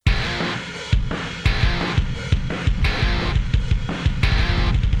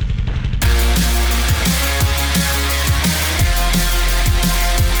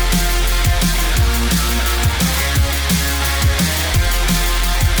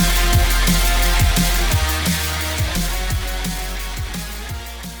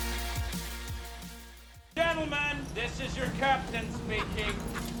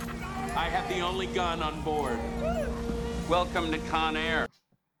gun on board. Welcome to Con Air.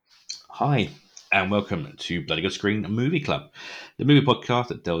 Hi, and welcome to Bloody Good Screen Movie Club, the movie podcast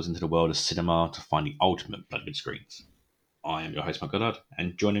that delves into the world of cinema to find the ultimate bloody good screens. I am your host, Mark Goddard,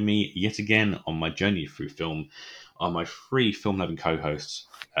 and joining me yet again on my journey through film are my three film-loving co-hosts.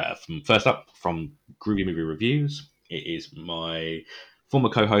 First up, from Groovy Movie Reviews, it is my former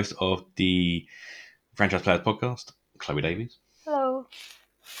co-host of the Franchise Players podcast, Chloe Davies. Hello.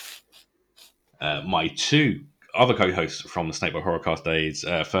 My two other co-hosts from the Snakebite Horrorcast days.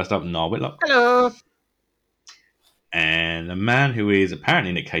 First up, Niall Whitlock. Hello. And a man who is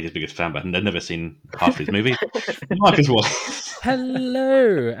apparently Nick Cage's biggest fan, but I've never seen half his movies, Marcus Wallace.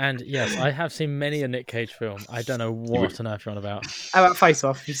 Hello, and yes, I have seen many a Nick Cage film. I don't know what on earth you're on about. How about Face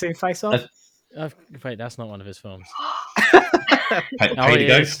Off? You seen Face Off? Wait, that's not one of his films. Pay Oh, the it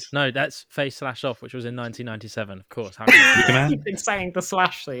Ghost. is. No, that's Face/Off, which was in 1997. Of course. How can Wicker Man. You've been saying the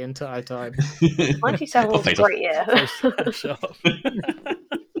slash the entire time. 97 was a Face Off. great year. Face/Off.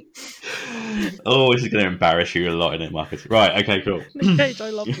 Oh, this is going to embarrass you a lot, isn't it, Marcus? Right, okay, cool. Nick Cage,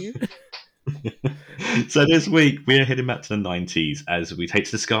 I love you. So this week, we're heading back to the 90s as we take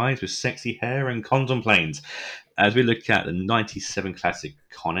to the skies with sexy hair and condom planes as we look at the 97 classic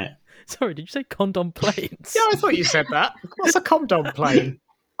Con Air. Sorry, did you say condom planes? Yeah, I thought you said that. What's a condom plane?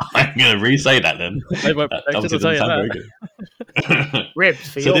 I'm going to re-say that then. They won't That protect us, obviously I'll tell doesn't you sound very good. Ribbed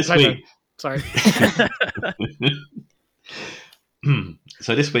for So your this pleasure. week, Sorry.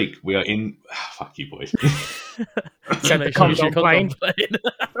 so this week we are in. Fuck you, boys. Said the Make sure you shoot condom plane.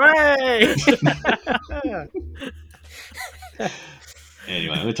 Hooray!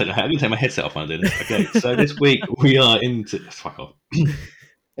 Anyway, I'm going to take my headset off when I do this. Okay, so this week we are into. Fuck off.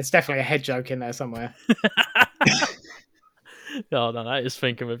 It's definitely a head joke in there somewhere. Oh, no, that is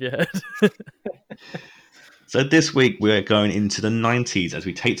thinking with your head. So this week we are going into the 90s as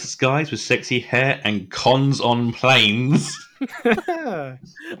we take to the skies with sexy hair and cons on planes. There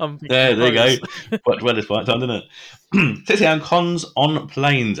you go. But well, it's right time, isn't it? Sexy hair and cons on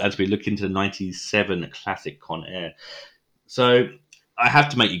planes as we look into the 97 classic Con Air. So I have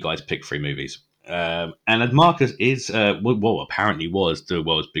to make you guys pick three movies. And as Marcus is, apparently was the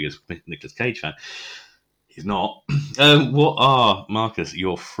world's biggest Nicolas Cage fan, he's not. What are, Marcus,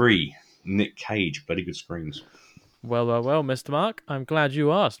 your three Nick Cage bloody good screens? Well, Mr. Mark, I'm glad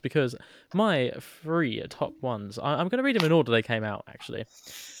you asked because my three top ones, I'm going to read them in order they came out, actually.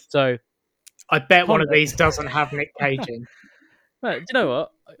 So, I bet one of these doesn't have Nick Cage in. do you know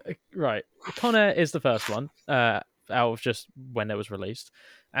what? Right. Con Air is the first one, out of just when it was released.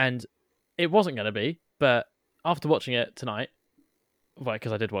 And it wasn't going to be, but after watching it tonight,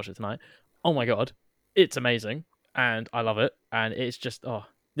 because I did watch it tonight, oh my god, it's amazing. And I love it. And it's just,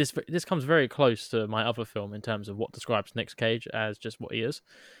 this comes very close to my other film in terms of what describes Nick Cage as just what he is.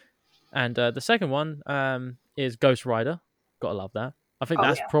 And the second one is Ghost Rider. Gotta love that. I think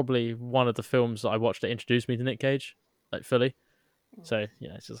that's probably one of the films that I watched that introduced me to Nick Cage, like fully. So,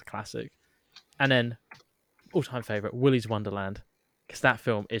 yeah, it's just a classic. And then, all-time favourite, Willy's Wonderland. Because that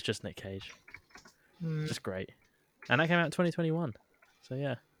film is just Nick Cage. Just great. And that came out in 2021. So,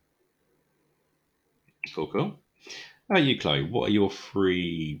 yeah. Cool. How about you, Chloe? What are your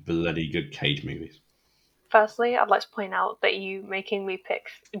three bloody good Cage movies? Firstly, I'd like to point out that you making me pick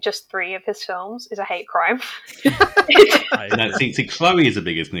just three of his films is a hate crime. No, see, Chloe is the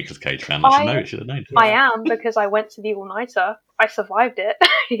biggest Nicolas Cage fan. I should know it. Should have known. I am, because I went to the all-nighter. I survived it.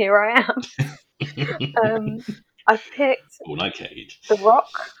 Here I am. I picked All Night Cage. The Rock,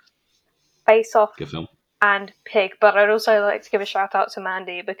 Face Off, Good film. and Pig. But I'd also like to give a shout out to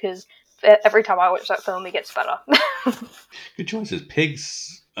Mandy because every time I watch that film, it gets better. Good choices.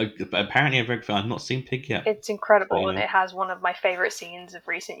 Pigs. Apparently, a very good film. I've not seen Pig yet. It's incredible, Oh, yeah. and it has one of my favourite scenes of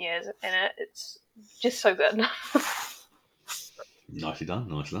recent years in it. It's just so good. Nicely done.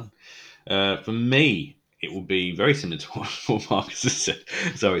 For me, it will be very similar to what Marcus has said.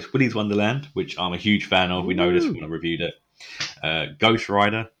 So it's Willy's Wonderland, which I'm a huge fan of. We know this when I reviewed it. Ghost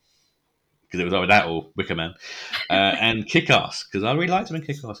Rider, because it was either that or Wicker Man. And Kick-Ass, because I really liked him in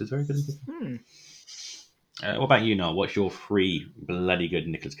Kick-Ass. It's very good in Kick-Ass. What about you, Noel? What's your three bloody good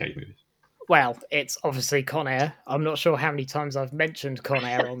Nicolas Cage movies? Well, it's obviously Con Air. I'm not sure how many times I've mentioned Con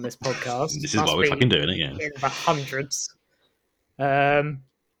Air on this podcast. This is why we're fucking doing it, yeah. In the hundreds.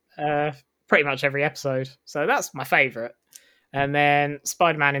 Pretty much every episode. So that's my favourite. And then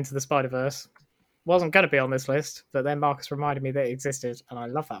Spider-Man Into the Spider-Verse. Wasn't going to be on this list, but then Marcus reminded me that it existed, and I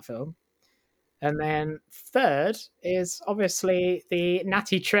love that film. And then third is obviously the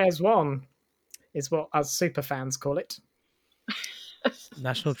Natty Trez one, is what us super fans call it.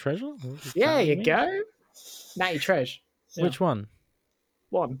 National Treasure? Yeah, you go. Natty Trez. Yeah. Which one?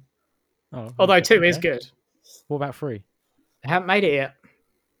 One. Oh, Although okay, 2 is okay. good. What about 3? They haven't made it yet.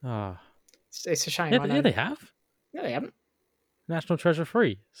 Ah, It's a shame. yeah, I know. yeah, they have. No, they haven't. National Treasure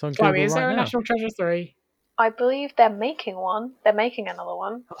 3. It's on Chloe, Google is right there a now. National Treasure 3? I believe they're making one. They're making another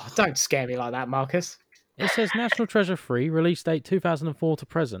one. Oh, don't scare me like that, Marcus. It says National Treasure 3, release date 2004 to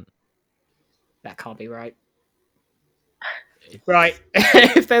present. That can't be right. Right.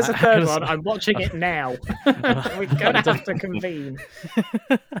 If there's a I third was- one, I'm watching it now. We're going to have to convene.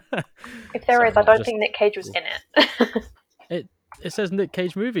 If there Sorry, is, I I'm don't just- think Nick Cage was in it. It says Nick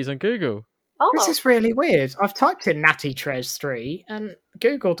Cage movies on Google. Oh, This is really weird. I've typed in Natty Trez 3, and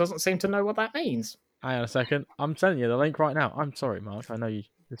Google doesn't seem to know what that means. Hang on a second. I'm sending you the link right now. I'm sorry, Mark. I know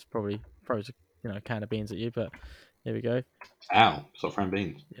this probably throws a can of beans at you, but here we go. Ow, stop throwing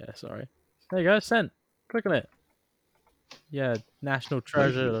beans. Yeah, sorry. There you go. Sent. Click on it. Yeah, National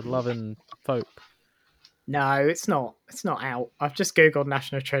Treasure, loving folk. No, it's not. It's not out. I've just Googled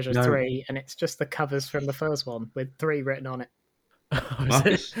National Treasure No. 3, and it's just the covers from the first one with 3 written on it. Oh, is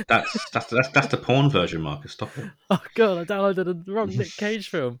Marcus, it? that's the porn version, Marcus. Stop it. Oh god, I downloaded the wrong Nick Cage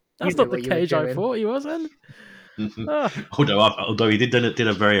film. That's You not knew the what you were Cage I doing. thought he was in. Ah. Although he did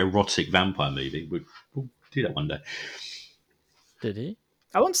a very erotic vampire movie. We'll do that one day. Did he?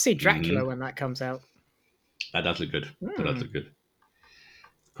 I want to see Dracula when that comes out. That does look good. That Hmm. does look good.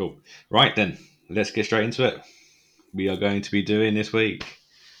 Cool. Right then, let's get straight into it. We are going to be doing this week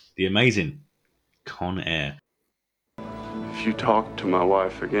the amazing Con Air. If you talk to my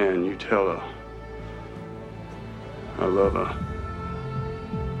wife again, you tell her I love her.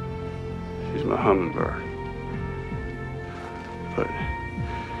 She's my hummingbird. But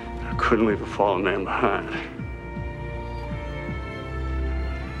I couldn't leave a fallen man behind.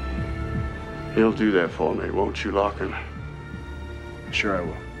 You'll do that for me, won't you, Larkin? Sure I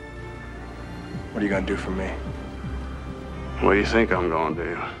will. What are you gonna do for me? What do you think I'm gonna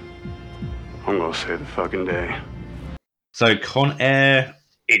do? I'm gonna save the fucking day. So Con Air,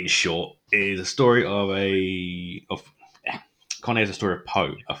 in short, is a story Con Air is a story of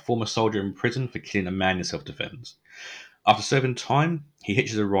Poe, a former soldier in prison for killing a man in self-defense. After serving time, he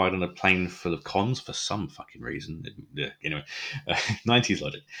hitches a ride on a plane full of cons for some fucking reason. Anyway, 90s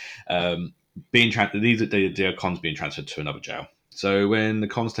logic. They are cons being transferred to another jail. So when the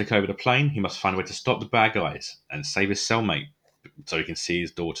cons take over the plane, he must find a way to stop the bad guys and save his cellmate so he can see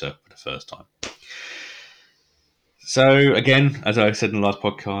his daughter for the first time. So again, as I said in the last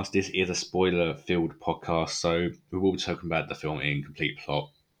podcast, this is a spoiler-filled podcast, so we will be talking about the film in complete plot,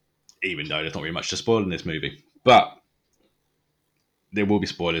 even though there's not really much to spoil in this movie. But there will be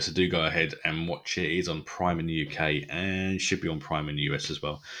spoilers, so do go ahead and watch it. It is on Prime in the UK and should be on Prime in the US as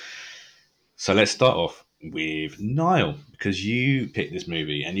well. So let's start off with Niall, because you picked this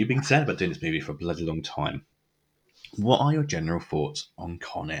movie and you've been sad about doing this movie for a bloody long time. What are your general thoughts on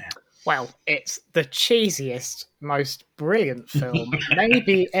Con Air? Well, it's the cheesiest, most brilliant film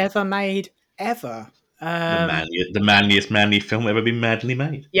maybe ever made, ever. The manliest manly film ever been madly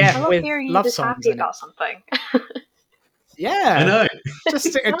made. I Yeah, love with hearing you love this songs happy in it. about something. Yeah, I know.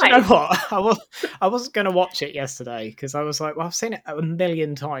 Just do you know what? I wasn't going to watch it yesterday because I was like, well, I've seen it a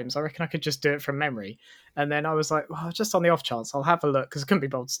million times. I reckon I could just do it from memory. And then I was like, well, just on the off chance, I'll have a look because I couldn't be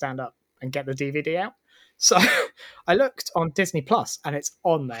bothered to stand up and get the DVD out. So I looked on Disney Plus and it's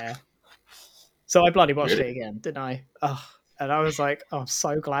on there. So I bloody watched it again, didn't I? Oh, and I was like, oh, I'm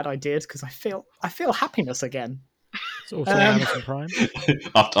so glad I did because I feel happiness again. It's also on Amazon Prime.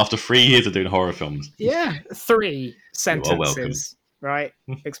 After 3 years of doing horror films. Yeah, 3 welcome. sentences, right?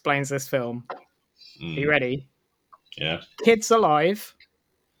 Explains this film. Are you Mm, ready? yeah. Kids alive,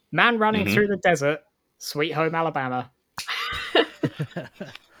 man running Mhm. through the desert, Sweet Home Alabama.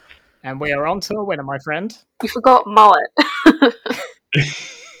 And we are on to a winner, my friend. You forgot mullet.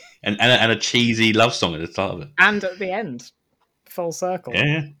 And a cheesy love song at the start of it. And at the end, full circle.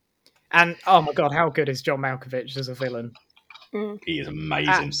 Yeah. And oh my god, how good is John Malkovich as a villain? He is amazing.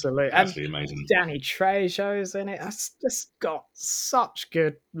 Absolutely. And Absolutely amazing. Danny Trejo's in it. It's just got such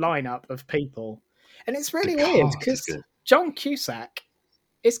good lineup of people. And it's really The weird cast is because good. John Cusack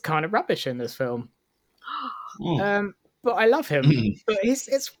is kind of rubbish in this film. Mm. But I love him. But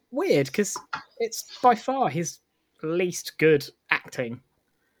it's weird because it's by far his least good acting.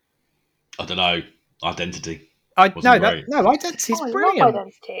 I don't know. Identity. I Wasn't no, great. Identity's Oh, I brilliant. love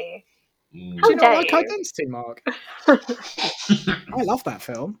Identity. Mm. Do you not dare like you. Identity, Mark? I love that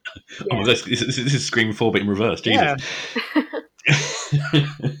film. Oh, this is Scream 4 but in reverse. Jesus. Yeah.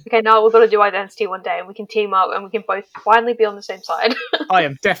 Okay, now we've got to do Identity one day and we can team up and we can both finally be on the same side. I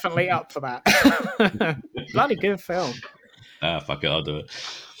am definitely up for that. Bloody good film. Fuck it, I'll do it.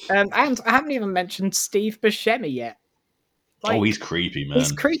 And I haven't even mentioned Steve Buscemi yet. Like, he's creepy, man.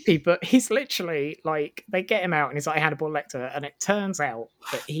 he's creepy, but he's literally like, they get him out and he's like Hannibal Lecter, and it turns out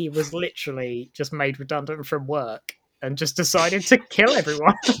that he was literally just made redundant from work and just decided to kill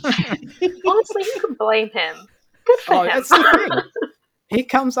everyone. Honestly, you can blame him. Good for him. That's the thing. He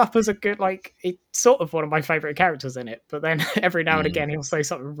comes up as a good, like, he's sort of one of my favourite characters in it, but then every now and again he'll say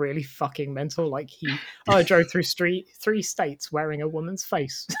something really fucking mental, like I drove through 3 states wearing a woman's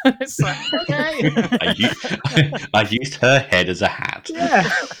face. It's like, okay. I used her head as a hat. Yeah.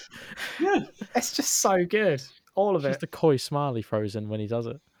 It's just so good. All of Just it. the coy smile he throws in when he does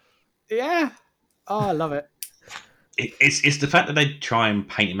it. Yeah. Oh, I love it. It's the fact that they try and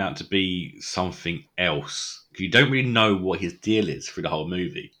paint him out to be something else. You don't really know what his deal is through the whole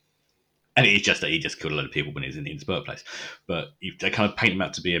movie. And it's just that he just killed a lot of people when he was in his birthplace. But they kind of paint him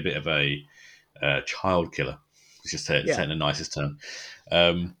out to be a bit of a child killer. It's just saying the nicest term.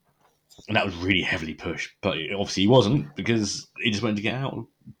 And that was really heavily pushed. But obviously he wasn't, because he just wanted to get out,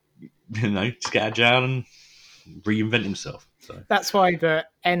 just get out of jail and reinvent himself. So That's why the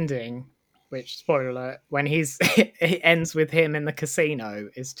ending, which, spoiler alert, when it ends with him in the casino,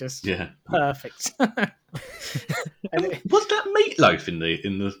 is just perfect. Was that Meatloaf in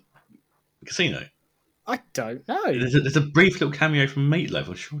the casino? I don't know. There's a brief little cameo from Meatloaf.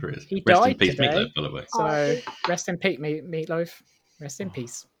 I'm sure there is. He Rest in died peace, today. Meatloaf, by the way. So, rest in peace, Meatloaf. Rest in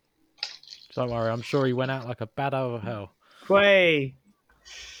peace. Don't worry, I'm sure he went out like a bat out of hell. Way.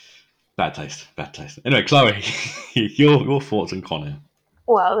 Bad taste. Anyway, Chloe, your thoughts on Con Air?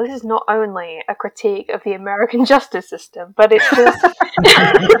 Well, this is not only a critique of the American justice system, but it's just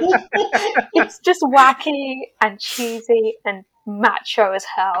it's just wacky and cheesy and macho as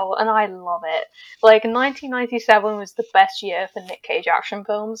hell, and I love it. Like, 1997 was the best year for Nick Cage action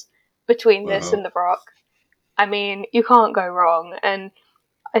films, between this and The Rock. I mean, you can't go wrong, and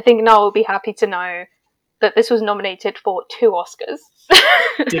I think Noel will be happy to know that this was nominated for 2 Oscars.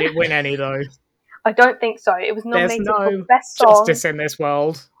 Did it win any, though? I don't think so. It was nominated There's no for Best Song. justice in this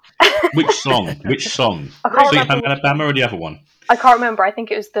world. Which song? I can't Sweet remember. Home Alabama or the other one? I can't remember. I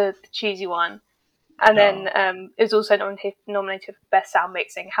think it was the cheesy one. And then it was also nominated for Best Sound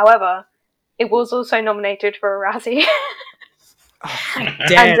Mixing. However, it was also nominated for a Razzie.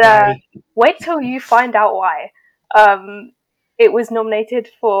 And wait till you find out why. It was nominated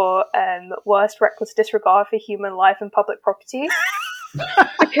for Worst Reckless Disregard for Human Life and Public Property.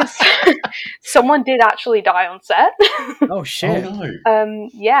 Because someone did actually die on set. Oh, shit. Oh, no.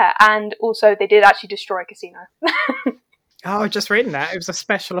 Yeah, and also they did actually destroy a casino. Oh, just reading that. It was a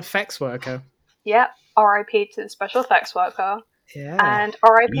special effects worker. Yep, R.I.P. to the special effects worker. Yeah. And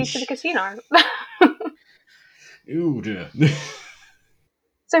R.I.P. to the casino. Ooh, dear.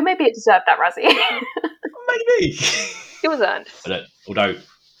 So maybe it deserved that Razzie. Maybe. It was earned. Although,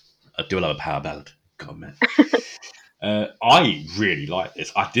 I do love a power ballad. God, man. I really like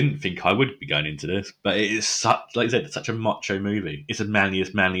this. I didn't think I would be going into this, but it is such, like I said, it's such a macho movie. It's the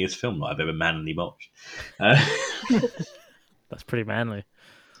manliest film that I've ever manly watched. That's pretty manly.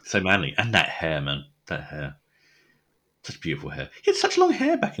 So manly. And that hair, man. That hair. Such beautiful hair. He had such long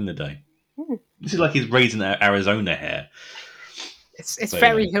hair back in the day. This is like he's raising Arizona hair. It's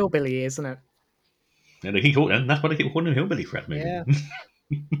very hillbilly, isn't it? Yeah, and that's why they keep calling him Hillbilly for that movie. Yeah.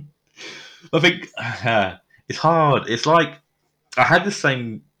 I think it's hard. It's like I had the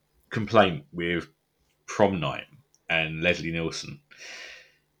same complaint with Prom Night and Leslie Nielsen.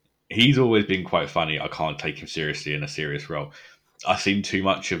 He's always been quite funny. I can't take him seriously in a serious role. I've seen too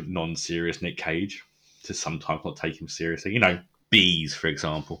much of non-serious Nick Cage to sometimes not take him seriously. Bees, for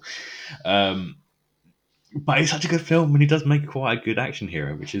example. But it's such a good film, and he does make quite a good action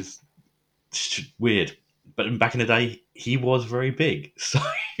hero, which is weird. But back in the day, he was very big. So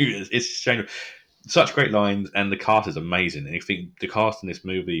it's strange. Such great lines, and the cast is amazing. And I think the cast in this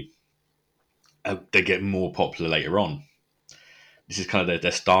movie, they get more popular later on. This is kind of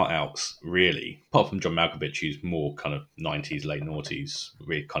their start outs, really. Apart from John Malkovich, who's more kind of 90s, late noughties,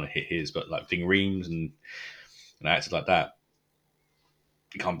 really kind of hit his. But like Ving Rhames and actors like that,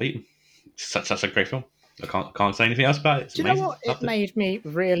 you can't beat them. It's such a great film. I can't say anything else about it. It's Do you amazing. know what it made me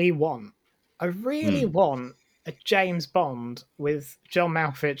really want? I really want a James Bond with John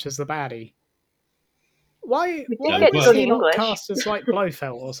Malkovich as the baddie. Why get is Johnny he not English. cast as like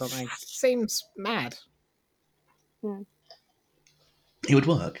Blofeld or something? Seems mad. It would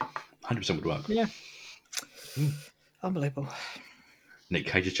work. 100% would work. Yeah. Unbelievable. Nick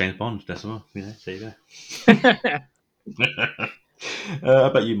Cage is James Bond. That's all. There you go. How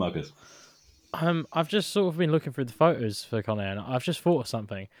about you, Marcus? I've just sort of been looking through the photos for Con Air, and I've just thought of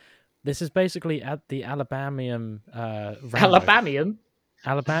something. This is basically at the Alabamian. Alabamian?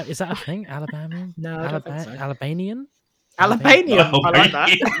 Alabama? Is that a thing? Alabamian? No, I don't think so. Alabanian? Alabamian. I like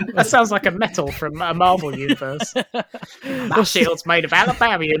that. That sounds like a metal from a Marvel universe. My shield's made of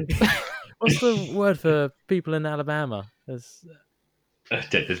Alabamian. What's the word for people in Alabama? There's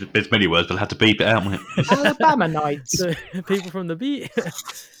many words, but I'll have to beep it out, mate. Alabama Nights. People from the beat.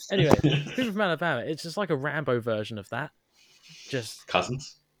 Anyway, people from Alabama. It's just like a Rambo version of that. Just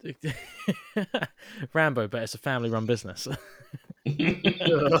cousins. Rambo, but it's a family-run business.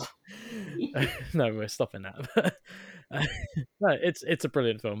 No, we're stopping that. No, it's a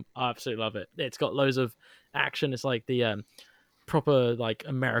brilliant film. I absolutely love it. It's got loads of action. It's like the proper like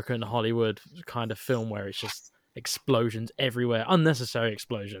American Hollywood kind of film where it's just explosions everywhere, unnecessary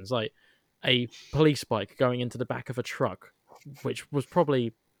explosions, like a police bike going into the back of a truck, which was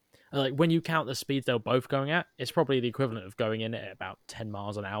probably like when you count the speeds they're both going at, it's probably the equivalent of going in at about 10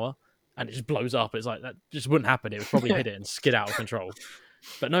 miles an hour, and it just blows up. It's like that just wouldn't happen. It would probably hit it and skid out of control.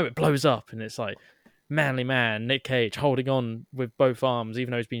 But no, it blows up, and it's like manly man Nick Cage holding on with both arms,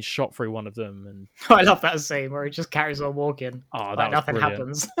 even though he's been shot through one of them. And I love that scene where he just carries on walking. Oh, like nothing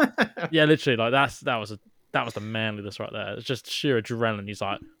happens. Yeah, literally, like that was the manliness right there. It's just sheer adrenaline. He's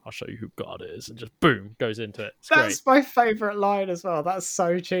like, "I'll show you who God is," and just boom goes into it. It's That's great. my favourite line as well. That's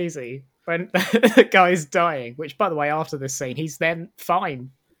so cheesy when the guy's dying. Which, by the way, after this scene, he's then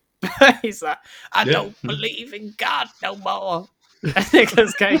fine. He's like, "I don't believe in God no more." And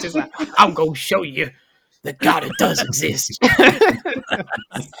Nicolas Cage is like, "I'm gonna show you that God it does exist." So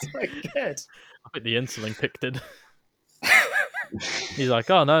good. I think the insulin picked it. He's like,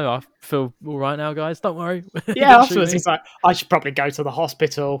 "Oh no, I feel all right now, guys. Don't worry." Yeah, afterwards he's like, "I should probably go to the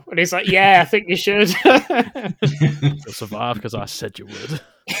hospital," and he's like, "Yeah, I think you should." You'll survive because I said you would.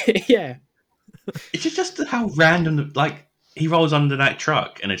 Yeah. It's just how random, like he rolls under that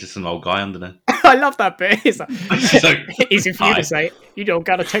truck and it's just an old guy under there. I love that bit. He's like, so, easy for you to say. You don't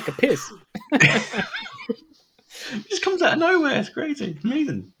gotta take a piss. It just comes out of nowhere. It's crazy.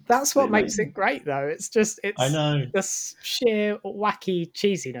 Amazing. That's what makes it great, though. It's I know. the sheer wacky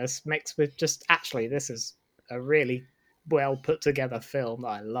cheesiness mixed with just actually, this is a really well put together film that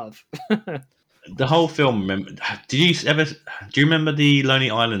I love. The whole film. Do you remember the Lonely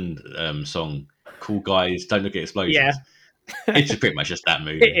Island song? Cool guys, don't look at explosions. Yeah, it's just pretty much just that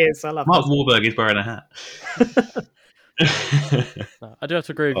movie. It is. I love. Mark Wahlberg is wearing a hat. I do have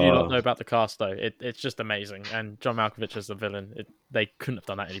to agree with you. Not know about the cast though. It's just amazing, and John Malkovich as the villain. They couldn't have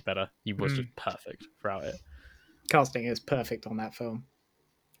done that any better. He was just perfect throughout it. Casting is perfect on that film.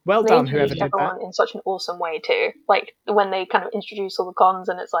 Well done, whoever did that. In such an awesome way too. Like when they kind of introduce all the cons,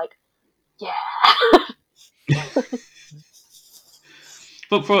 and it's like, yeah.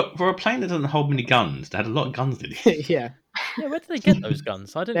 But for a plane that doesn't hold many guns, they had a lot of guns, did it? Yeah. Yeah, where did they get those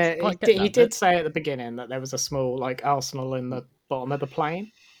guns? I didn't quite get that. He did say at the beginning that there was a small like arsenal in the bottom of the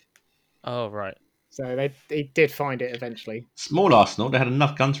plane. Oh, right. So they did find it eventually. Small arsenal. They had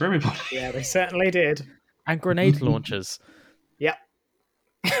enough guns for everybody. Yeah, they certainly did. And grenade launchers. Yep.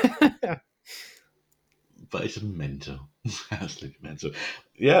 But it's just mental. Absolutely mental.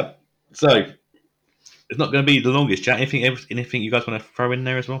 Yeah. So it's not going to be the longest chat. Anything you guys want to throw in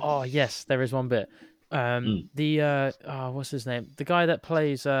there as well? Oh yes, there is one bit. The what's his name? The guy that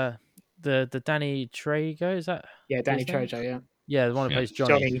plays the Danny Trejo, is that? Yeah, Danny Trejo, yeah. Yeah, the one who plays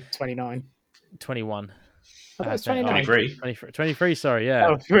Johnny 29. 21. I thought it was 29. 23, sorry, yeah.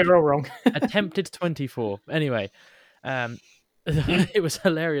 Oh, we're all wrong. Attempted 24. Anyway, it was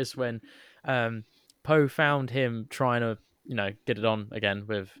hilarious when Poe found him trying to, get it on again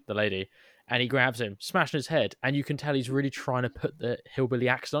with the lady, and he grabs him, smashing his head, and you can tell he's really trying to put the hillbilly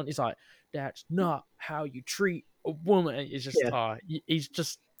accent on. He's like, "That's not how you treat a woman." It's just, he's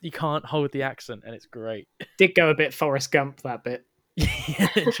just, he can't hold the accent, and it's great. Did go a bit Forrest Gump, that bit. Yeah,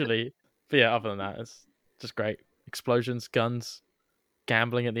 literally. But yeah, other than that, it's just great. Explosions, guns,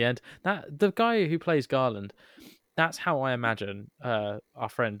 gambling at the end. The guy who plays Garland, that's how I imagine our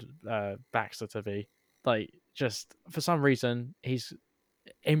friend Baxter to be. Like, just for some reason, he's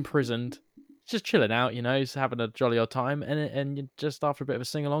imprisoned, just chilling out, he's having a jolly old time, and just after a bit of a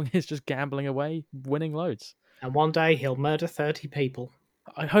sing-along, he's just gambling away, winning loads. And one day he'll murder 30 people.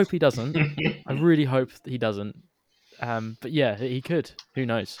 I hope he doesn't. I really hope he doesn't. But yeah, he could. Who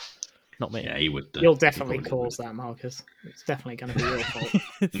knows? Not me. Yeah, he would. You'll definitely cause that, Marcus. It's definitely going to be your fault.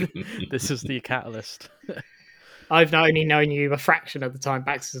 This is the catalyst. I've only known you a fraction of the time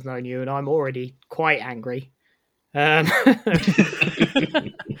Baxter's known you, and I'm already quite angry. I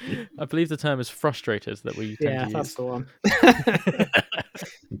believe the term is frustrated that we tend to use. That's the one.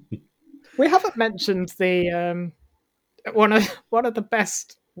 We haven't mentioned the one of the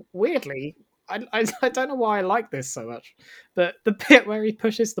best. Weirdly, I don't know why I like this so much, but the bit where he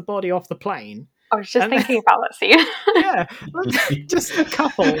pushes the body off the plane I was just thinking about that scene. Yeah, just a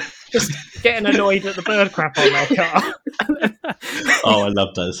couple just getting annoyed at the bird crap on their car. Oh, I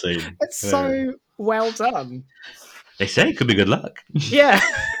love that scene. It's so well done. They say it could be good luck. Yeah,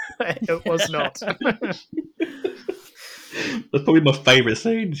 it was not. That's probably my favourite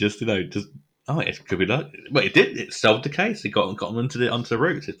scene. Just it could be luck. Well, it did. It solved the case. It got them onto the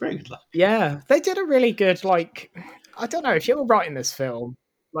route. It's very good luck. Yeah, they did a really good. Like, I don't know if you were writing this film,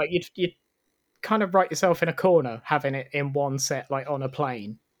 like you'd kind of write yourself in a corner having it in one set, like on a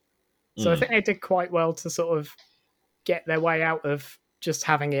plane. So I think they did quite well to sort of get their way out of just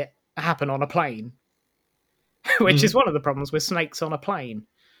having it happen on a plane, which is one of the problems with snakes on a plane.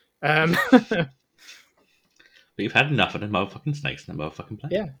 But you've had enough of the motherfucking snakes in the motherfucking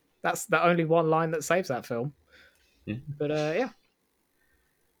plane. Yeah, that's the only one line that saves that film. Yeah. But yeah.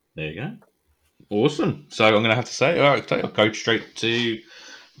 There you go. Awesome. So I'm going to have to say, all right, I'll go straight to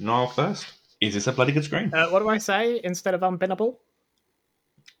Niall first. Is this a bloody good screen? What do I say instead of unbinnable?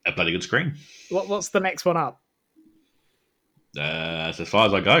 A bloody good screen. What's the next one up? That's as far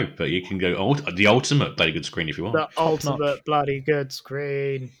as I go, but you can go the ultimate bloody good screen if you want. The ultimate bloody good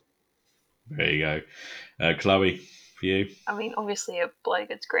screen. There you go. Chloe, for you. I mean, obviously a bloody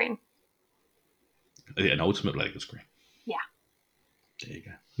good screen. Is it an ultimate bloody good screen? Yeah. There you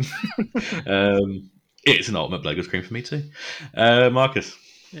go. It's an ultimate bloody good screen for me too. Marcus.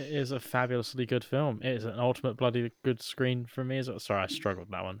 It is a fabulously good film. It is an ultimate bloody good screen for me as well. Sorry, I struggled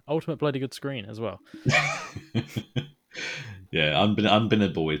with that one. Ultimate bloody good screen as well. Yeah,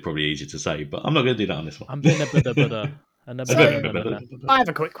 unbinnable is probably easier to say, but I'm not going to do that on this one. Unbinnable. I have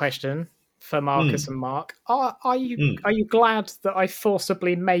a quick question for Marcus and Mark. Are you glad that I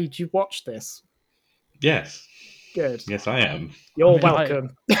forcibly made you watch this? Yes. Good. Yes, I am. You're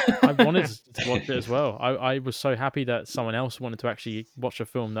welcome. I wanted to watch it as well. I was so happy that someone else wanted to actually watch a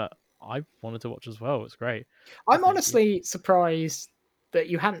film that I wanted to watch as well. It's great. I'm honestly surprised that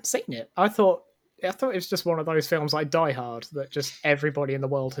you hadn't seen it. I thought it was just one of those films like Die Hard that just everybody in the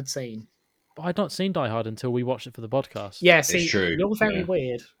world had seen. But I'd not seen Die Hard until we watched it for the podcast. Yeah, see, It's true. you're very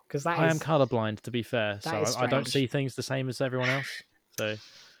weird because I am colourblind, to be fair, so I don't see things the same as everyone else. So,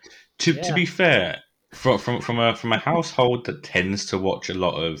 to be fair, from a household that tends to watch a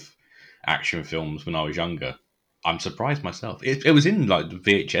lot of action films when I was younger, I'm surprised myself. It was in like the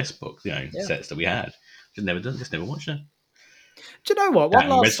VHS book, sets that we had. Just never watched it. Do you know what? One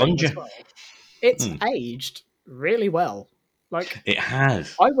last thing Sonja. as well. It's aged really well. Like it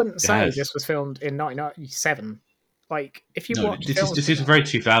has. I wouldn't say this was filmed in 1997. Like if you watch, this is a very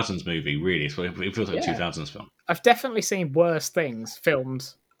 2000s movie. Really, it feels like a 2000s film. I've definitely seen worse things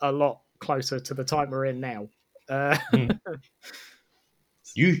filmed a lot closer to the time we're in now.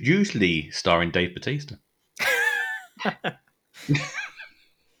 Usually starring Dave Bautista.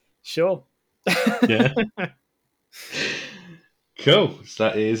 Sure. Yeah. Cool. So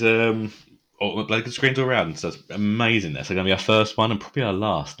that is ultimate bloody good screens all around. So that's amazing. That's going to be our first one and probably our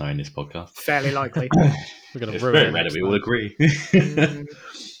last now in this podcast. Fairly likely. We're going to It's ruin very it. rare that we all agree.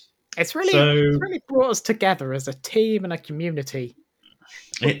 It's really brought us together as a team and a community.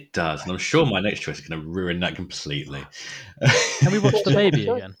 It does, and I'm sure my next choice is going to ruin that completely. Can we watch The Baby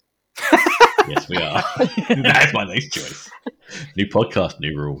again? Yes, we are. That's my next choice. New podcast,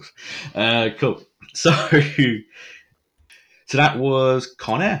 new rules. Cool. So that was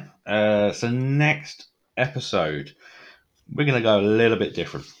Con Air. So next episode, we're going to go a little bit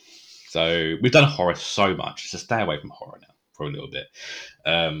different. So we've done horror so much, so stay away from horror now for a little bit.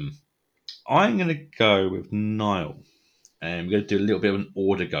 I'm going to go with Niall, and we're going to do a little bit of an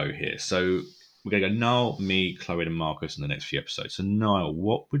order go here. So we're going to go Niall, me, Chloe, and Marcus in the next few episodes. So Niall,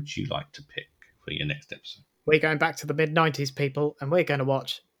 what would you like to pick for your next episode? We're going back to the mid-90s, people, and we're going to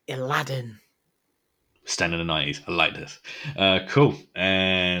watch Aladdin. Stand in the 90s. I like this. Cool.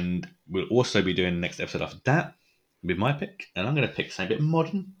 And we'll also be doing the next episode after that with my pick. And I'm going to pick something a bit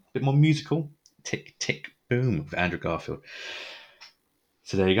modern, a bit more musical. Tick, Tick, Boom with Andrew Garfield.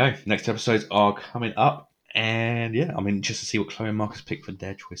 So there you go. Next episodes are coming up. And yeah, I'm interested to see what Chloe and Marcus pick for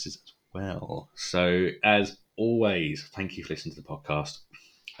their choices as well. So as always, thank you for listening to the podcast.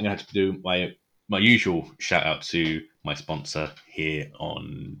 I'm going to have to do my usual shout out to my sponsor here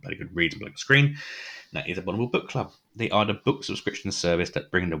on Bloody Good Reads and Bloody Good Screen. And that is Abominable Book Club. They are the book subscription service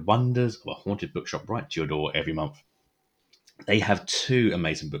that bring the wonders of a haunted bookshop right to your door every month. They have 2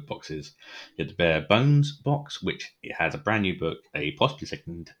 amazing book boxes. You have the Bare Bones box, which it has a brand new book, a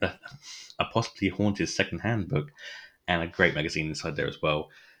possibly haunted second-hand book, and a great magazine inside there as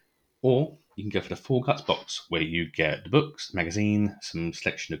well. Or you can go for the Full Guts box, where you get the books, the magazine, some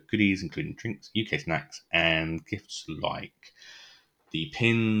selection of goodies, including drinks, UK snacks, and gifts like the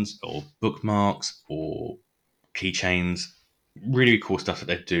pins or bookmarks or keychains. Really cool stuff that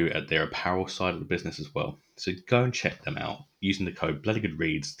they do at their apparel side of the business as well. So go and check them out using the code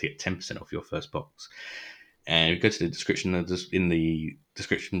BloodyGoodReads to get 10% off your first box. And if you go to the description, in the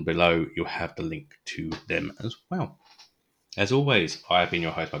description below, you'll have the link to them as well. As always, I have been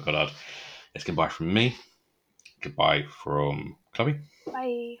your host, Mike Goddard. It's goodbye from me. Goodbye from Chloe.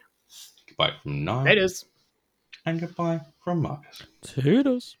 Bye. Goodbye from Niall. Laters. And goodbye from Marcus.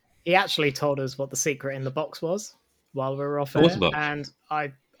 Toodles. He actually told us what the secret in the box was while we were off What was air, the box?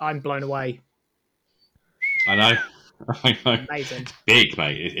 and I'm blown away. I know. Amazing. It's big,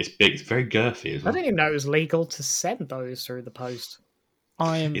 mate. It's big. It's very girthy as I well. didn't even know it was legal to send those through the post.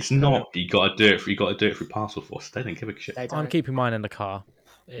 It's not. You got to do it. You got to do it through Parcel Force. They don't give a shit. They don't. I'm keeping mine in the car.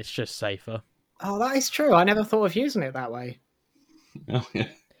 It's just safer. Oh, that is true. I never thought of using it that way. Oh, yeah.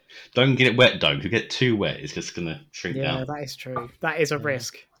 Don't get it wet, though. If you get too wet, it's just going to shrink Yeah, down. that is true. That is a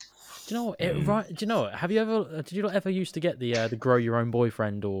risk. Do you know what? Do you know what? Have you ever? Did you ever used to get the grow your own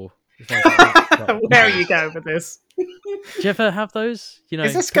boyfriend or? Things like that? Where are you going with this? Do you ever have those? You know,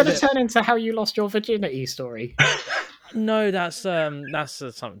 Is this going to turn into how you lost your virginity story? No, that's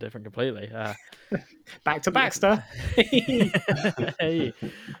something different completely. Back to Baxter. Hey.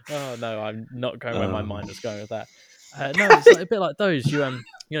 Oh no, I'm not going where my mind was going with that. No, it's like, a bit like those. You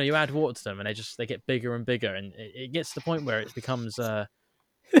you add water to them and they get bigger and bigger, and it gets to the point where it becomes.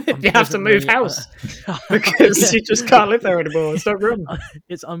 You have to move house because you just can't live there anymore. It's no room.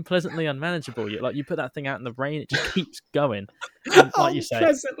 It's unpleasantly unmanageable. You put that thing out in the rain, it just keeps going. And, like you say,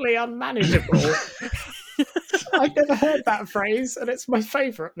 Unpleasantly unmanageable. I've never heard that phrase, and it's my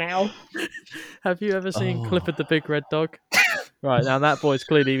favourite now. have you ever seen Clifford the Big Red Dog? Right, now that boy's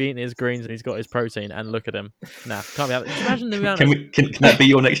clearly eating his greens and he's got his protein, and look at him. Nah, can't be having. Imagine the amount Can that be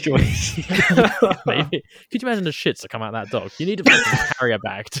your next choice? Maybe. Could you imagine the shits that come out of that dog? You need a fucking carrier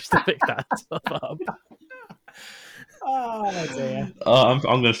bag just to pick that stuff up. Oh dear. I'm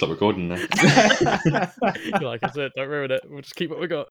going to stop recording now. You're like, that's it, don't ruin it. We'll just keep what we got.